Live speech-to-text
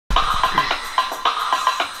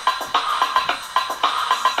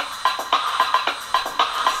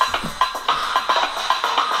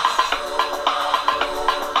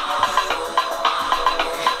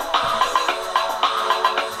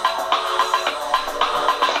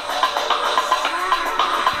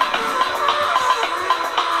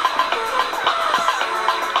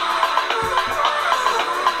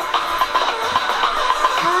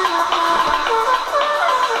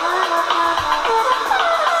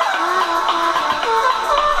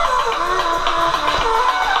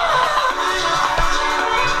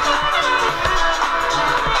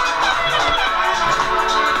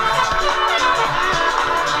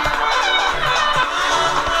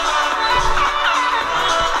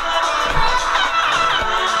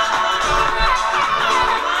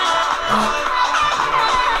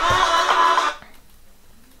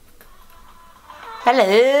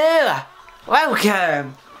Hello!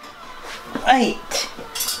 Welcome! Wait,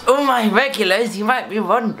 all my regulars, you might be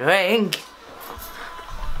wondering,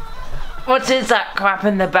 what is that crap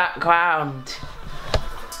in the background?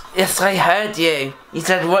 Yes, I heard you. You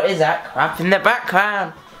said, what is that crap in the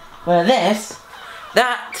background? Well,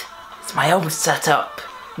 that is my old setup.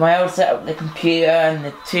 My old setup, the computer and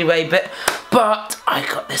the two-way bit. But I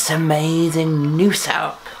got this amazing new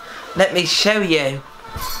setup. Let me show you.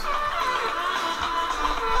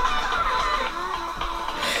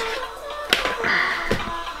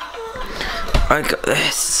 I got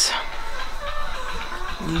this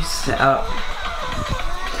new setup.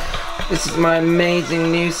 This is my amazing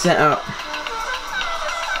new setup.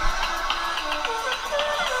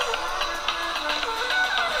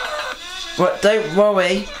 But don't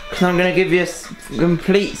worry, because I'm going to give you a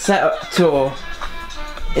complete setup tour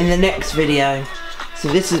in the next video. So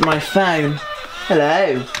this is my phone.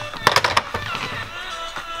 Hello.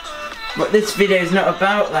 But this video is not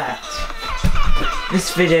about that.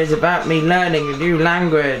 This video is about me learning a new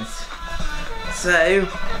language. So,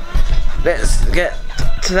 let's get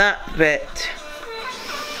to that bit.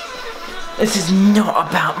 This is not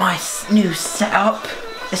about my new setup.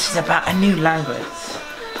 This is about a new language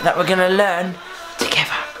that we're gonna learn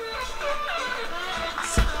together.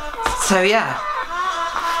 So yeah.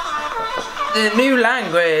 The new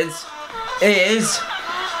language is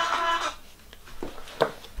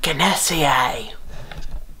Guernesiais.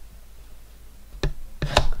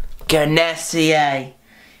 Guernesiais.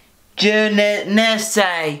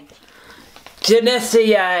 Guernesiais.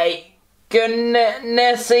 Guernesiais.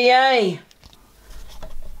 Guernesiais.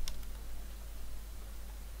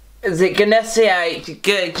 Is it Guernesiais?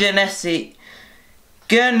 Guernesiais.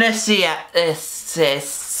 Guernesiais.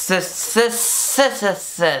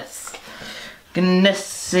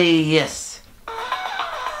 Guernesiais.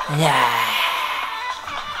 Yeah.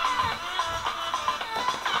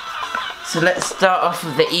 So let's start off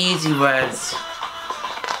with the easy words.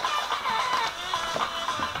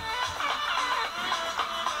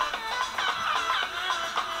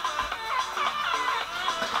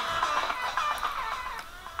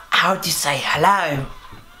 How do you say hello?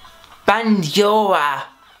 Bonjour.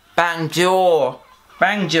 Bonjour.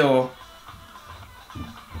 Bonjour.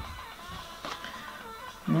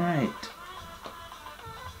 Right.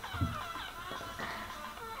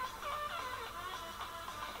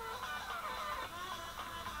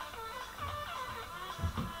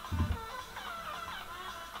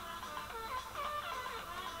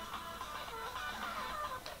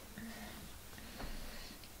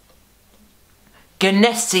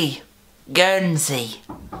 Guernsey.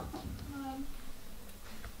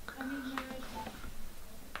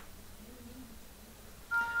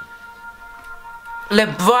 Le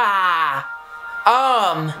bras.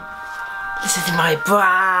 Arm. Listen to my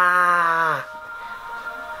bras.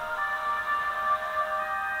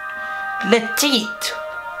 Le teeth.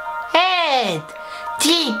 Head.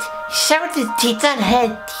 Teeth. Shoulders, teeth and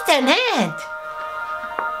head. Teeth and head.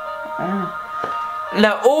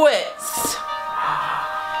 Le os.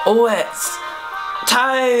 Os.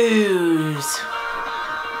 Toes.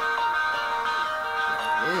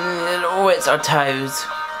 Os are toes.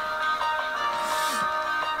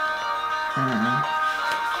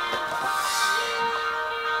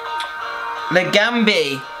 Le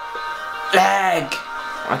gambi. Leg.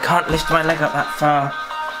 I can't lift my leg up that far.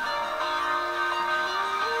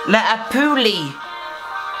 Le épaule.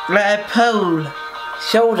 Le épaule.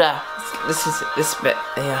 Shoulder. This is this bit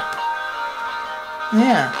here.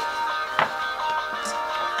 Yeah.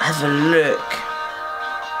 Have a look.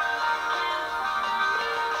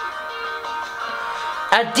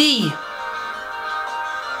 A D.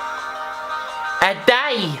 A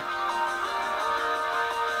day.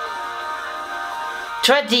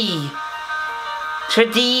 Treddy.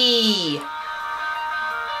 Treddy.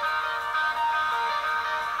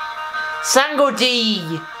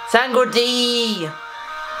 Sangodi. Sangodi.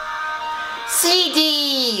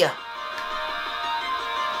 CD.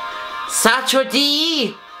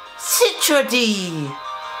 Saturday. Citrady.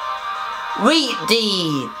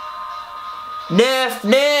 Wheatdy. Nerf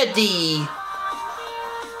nerdy.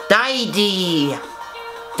 Didey.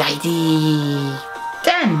 Didey.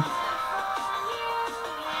 Done.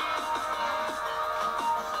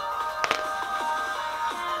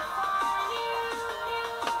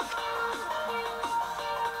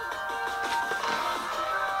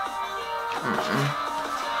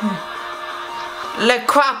 Le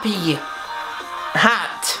crappy.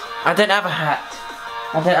 Hat. I don't have a hat.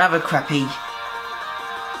 I don't have a crappy.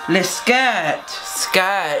 Le skirt.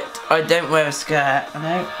 Skirt. I don't wear a skirt. I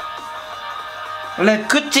know. Le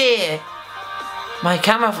cutie. My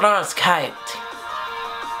camouflage coat.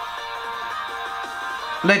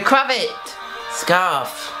 The cravat,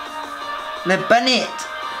 scarf. The bonnet,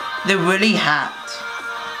 the woolly hat.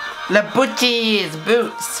 The butcher's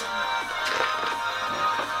boots.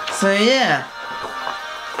 So yeah.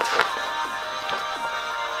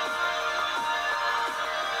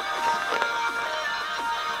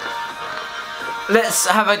 Let's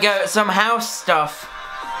have a go at some house stuff.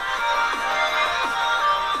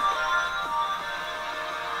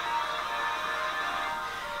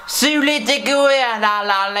 Suli de Guia la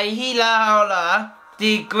la la hila la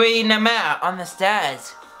de green mare on the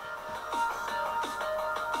stairs.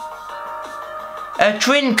 A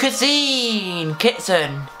twin cuisine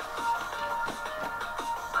kitchen.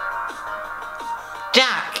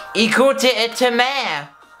 Jack, he called it a tomare.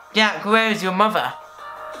 Jack, where's your mother?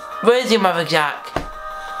 Where's your mother, Jack?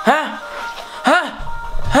 Huh? Huh?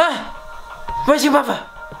 Huh? Where's your mother?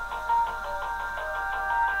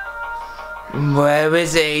 Where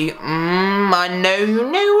is he? I know you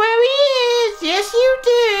know where he is. Yes, you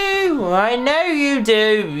do. I know you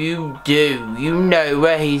do. You do. You know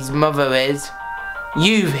where his mother is.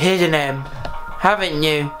 You've hidden him, haven't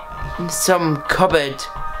you? In some cupboard.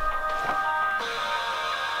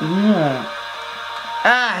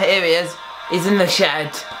 Ah, here he is. He's in the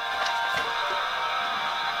shed.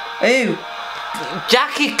 Ooh,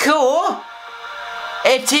 Jackie cool.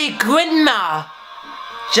 It's your grandma.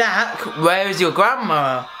 Jack, where is your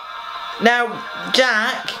grandma? Now,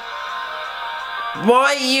 Jack,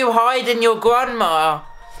 why are you hiding your grandma?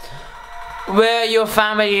 Where are your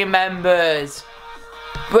family members?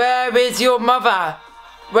 Where is your mother?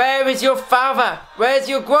 Where is your father? Where's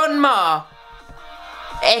your grandma?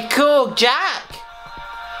 Cool, Jack.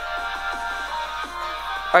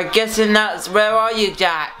 I'm guessing that's, where are you,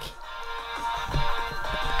 Jack?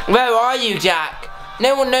 Where are you, Jack?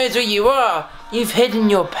 No one knows where you are. You've hidden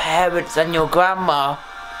your parents and your grandma.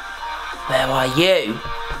 Where are you?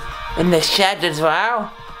 In the shed as well?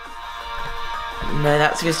 No,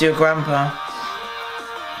 that's just your grandpa.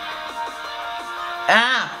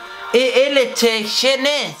 Ah! Irritation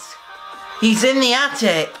is. He's in the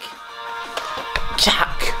attic.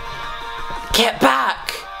 Jack! Get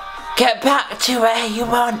back! Get back to where you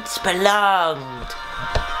once belonged.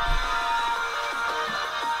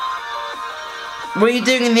 What are you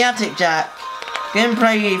doing in the attic, Jack? Go and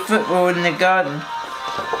play football in the garden.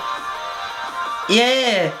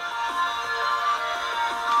 Yeah!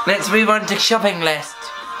 Let's move on to shopping list.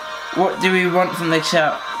 What do we want from the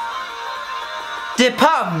shop? The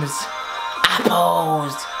plums!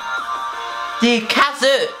 Apples! The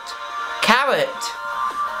carrot!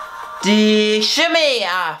 The shimmy,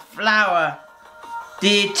 flour!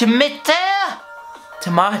 The tomatoes!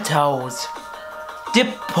 The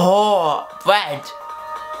pork bread!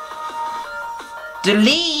 The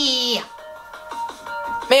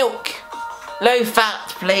milk! Low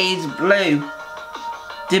fat, please, blue.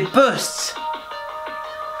 The bus!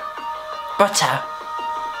 Butter!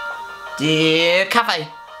 The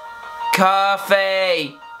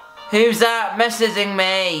coffee! Who's that messaging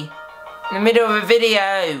me? In the middle of a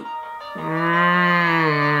video?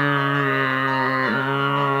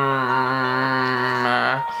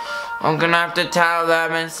 I'm gonna have to tell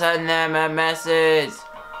them and send them a message.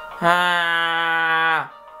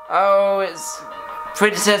 Oh, it's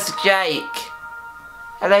Princess Jake.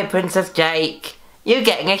 Hello, Princess Jake. You're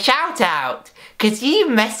getting a shout out, 'cause you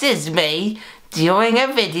messaged me during a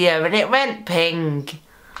video and it went ping.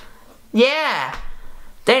 Yeah.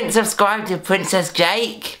 Don't subscribe to Princess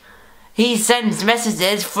Jake. He sends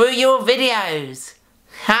messages through your videos.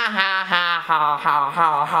 Ha ha ha ha ha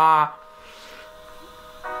ha ha.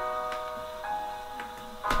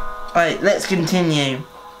 Right, let's continue.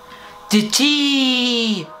 The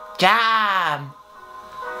tea jam.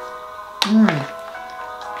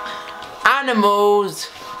 Animals.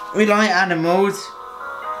 We like animals.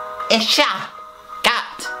 Isha.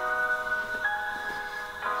 Cat.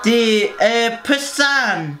 The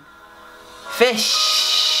person.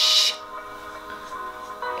 Fish.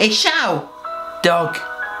 Isha. Dog.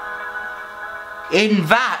 In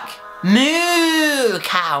vac. Moo.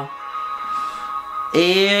 Cow.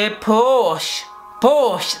 Porsche.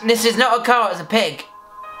 Porsche. This is not a car, it's a pig.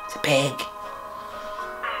 It's a pig.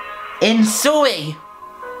 In soy.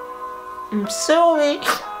 I'm sorry.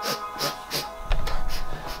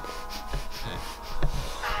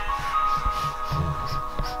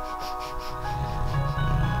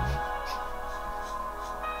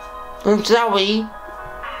 I'm sorry.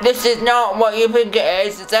 This is not what you think it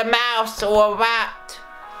is. It's a mouse or a rat.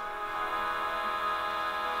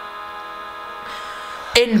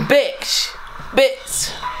 In bitch.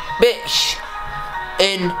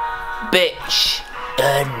 in bitch.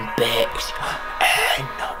 Bitch.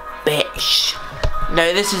 Bitch.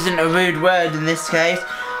 No, this isn't a rude word in this case.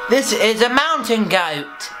 This is a mountain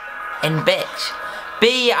goat in bitch.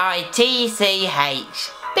 B-I-T-C-H.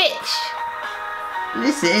 Bitch.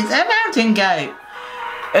 This is a mountain goat.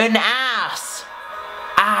 An ass.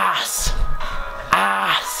 Ass.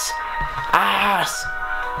 Ass. Ass.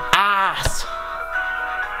 Ass.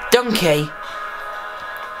 Donkey.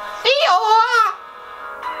 Eeyore.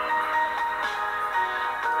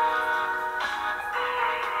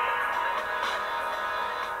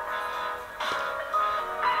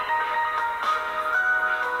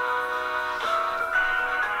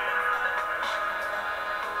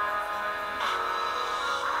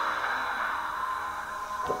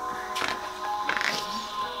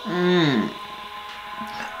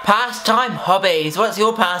 Pastime hobbies. What's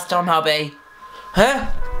your pastime hobby?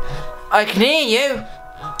 Huh? I can hear you.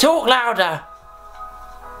 Talk louder.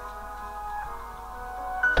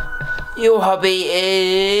 Your hobby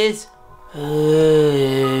is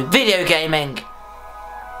video gaming,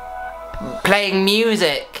 playing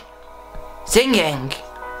music, singing,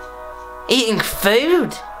 eating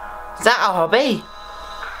food. Is that a hobby?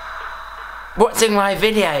 Watching my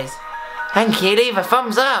videos. Thank you. Leave a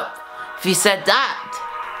thumbs up if you said that.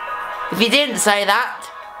 If you didn't say that,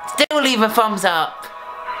 still leave a thumbs up.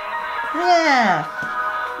 Yeah.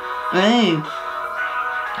 Ooh.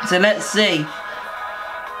 So let's see.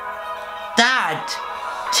 Dad.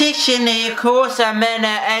 Tishini Corsa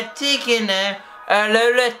Mena a Tikina a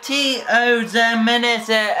Lola T O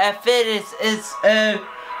Zamanesa a Fiddis is a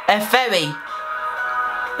ferry.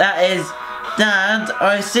 That is, Dad,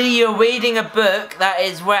 I see you're reading a book that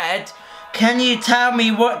is red. Can you tell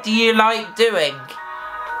me what do you like doing?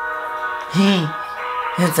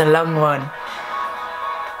 It's a long one.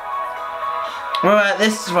 Alright,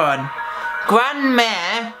 this one.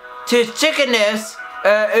 Grandma to chickenus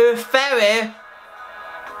ferry.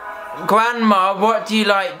 Grandma, what do you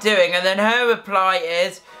like doing? And then her reply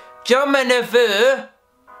is Jomanavu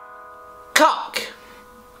cock.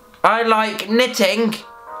 I like knitting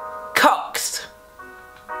cocks.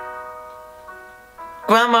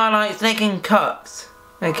 Grandma likes knitting cocks.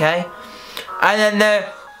 Okay. And then the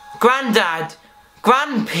Grandad,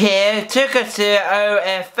 Grandpa took us to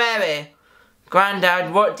a ferry.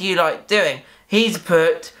 Grandad, what do you like doing? He's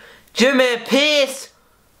put Jimmy Pierce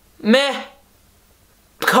me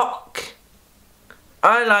cock.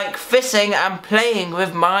 I like fishing and playing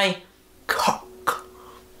with my cock.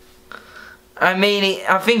 I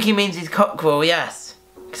think he means his cockerel, yes.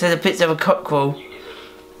 Because there's a picture of a cockerel.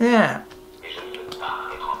 Yeah.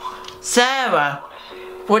 Sarah.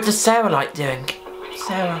 What does Sarah like doing?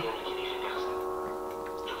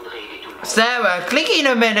 Sarah, clicking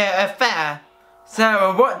a minute affair.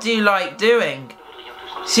 Sarah, what do you like doing?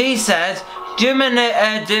 She says,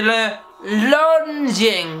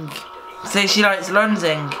 lunging. So she likes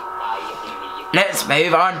lunging. Let's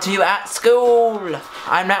move on to at school.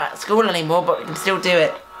 I'm not at school anymore, but we can still do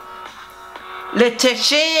it.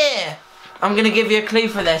 Letitia. I'm going to give you a clue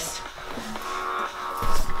for this.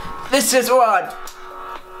 This is one.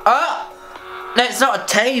 Oh! No, it's not a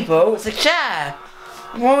table, it's a chair.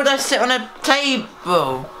 Why would I sit on a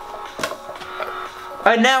table?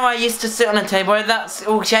 Oh, now I used to sit on a table, that's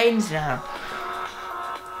all changed now.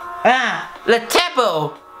 Ah, the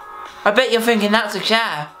table. I bet you're thinking that's a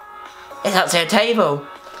chair. It's actually a table.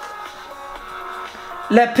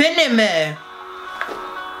 Le pinime.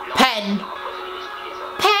 Pen.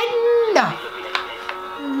 Pen.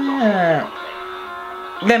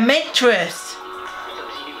 The mattress.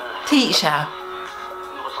 Teacher.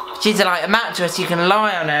 She's like a mattress, you can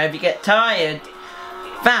lie on her if you get tired.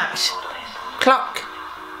 Vash. Clock.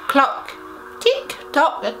 Clock. Tick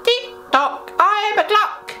tock, tick tock. I am a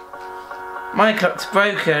clock. My clock's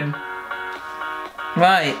broken.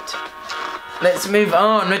 Right. Let's move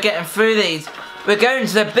on. We're getting through these. We're going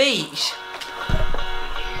to the beach.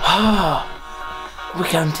 Oh.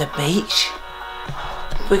 We're going to beach.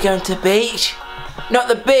 We're going to beach. Not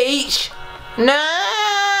the beach. No.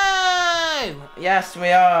 Yes, we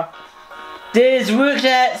are. There's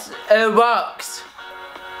rocks.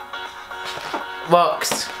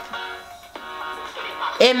 Rocks.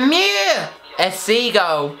 Emir, a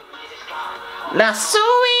seagull. La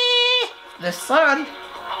souris, the sun.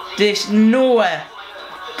 This Noah,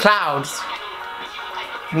 clouds.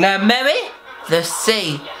 La Mary, the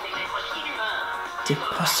sea. The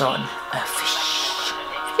poisson, a fish.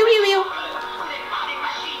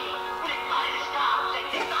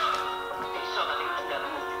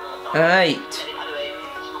 Right.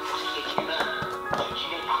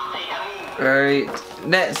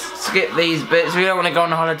 let's skip these bits. We don't want to go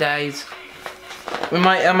on holidays.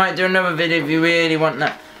 I might do another video if you really want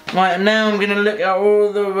that. Right, now I'm gonna look at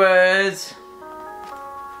all the words.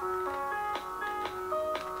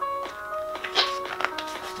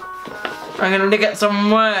 I'm gonna look at some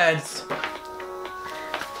words.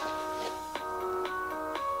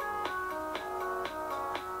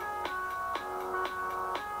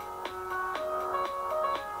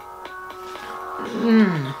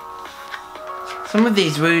 Some of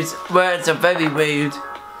these words are very rude.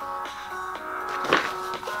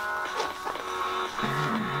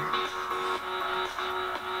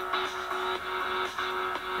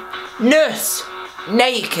 Nurse,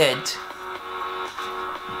 naked.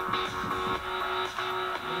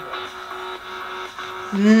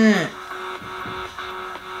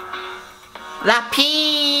 La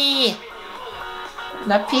pie.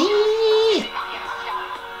 La pie.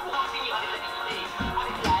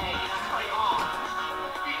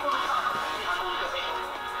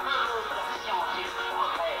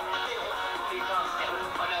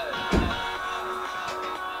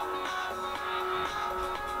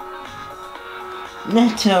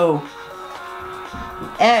 Netto.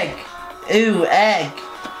 Egg. Ooh, egg.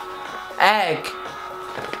 Egg.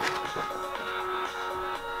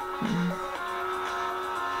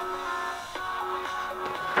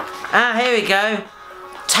 Ah, here we go.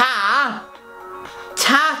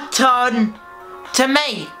 Taton.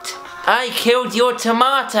 Tomate. I killed your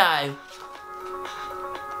tomato.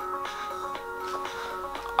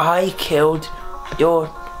 I killed your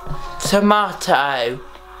tomato.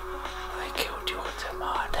 I killed your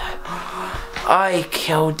tomato. I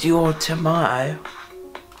killed your tomato.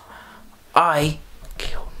 I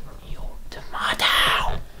killed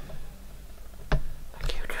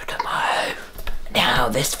your tomato. Now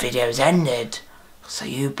this video's ended, so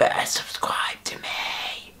you better subscribe to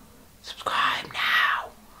me. Subscribe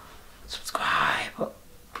now. Subscribe.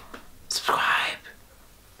 Subscribe.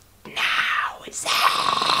 Now it's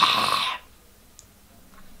there.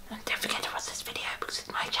 And don't forget to watch this video because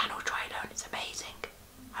it's my channel trailer and it's amazing.